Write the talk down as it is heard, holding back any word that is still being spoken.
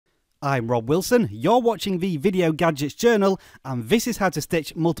I'm Rob Wilson, you're watching the Video Gadgets Journal, and this is how to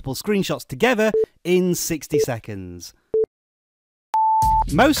stitch multiple screenshots together in 60 seconds.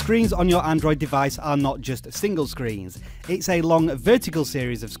 Most screens on your Android device are not just single screens, it's a long vertical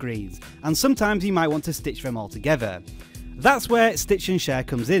series of screens, and sometimes you might want to stitch them all together. That's where Stitch and Share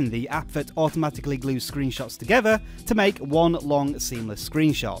comes in, the app that automatically glues screenshots together to make one long seamless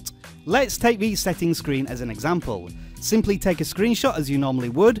screenshot. Let's take the settings screen as an example. Simply take a screenshot as you normally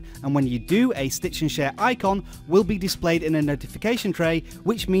would, and when you do, a Stitch and Share icon will be displayed in a notification tray,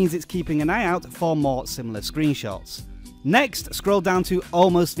 which means it's keeping an eye out for more similar screenshots. Next, scroll down to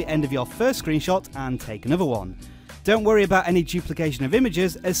almost the end of your first screenshot and take another one. Don't worry about any duplication of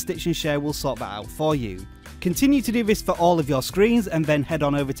images, as Stitch and Share will sort that out for you. Continue to do this for all of your screens and then head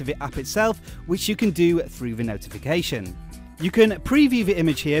on over to the app itself, which you can do through the notification. You can preview the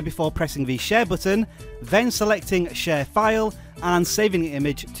image here before pressing the Share button, then selecting Share File and saving the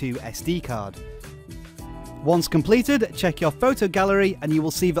image to SD card. Once completed, check your photo gallery and you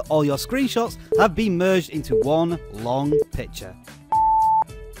will see that all your screenshots have been merged into one long picture.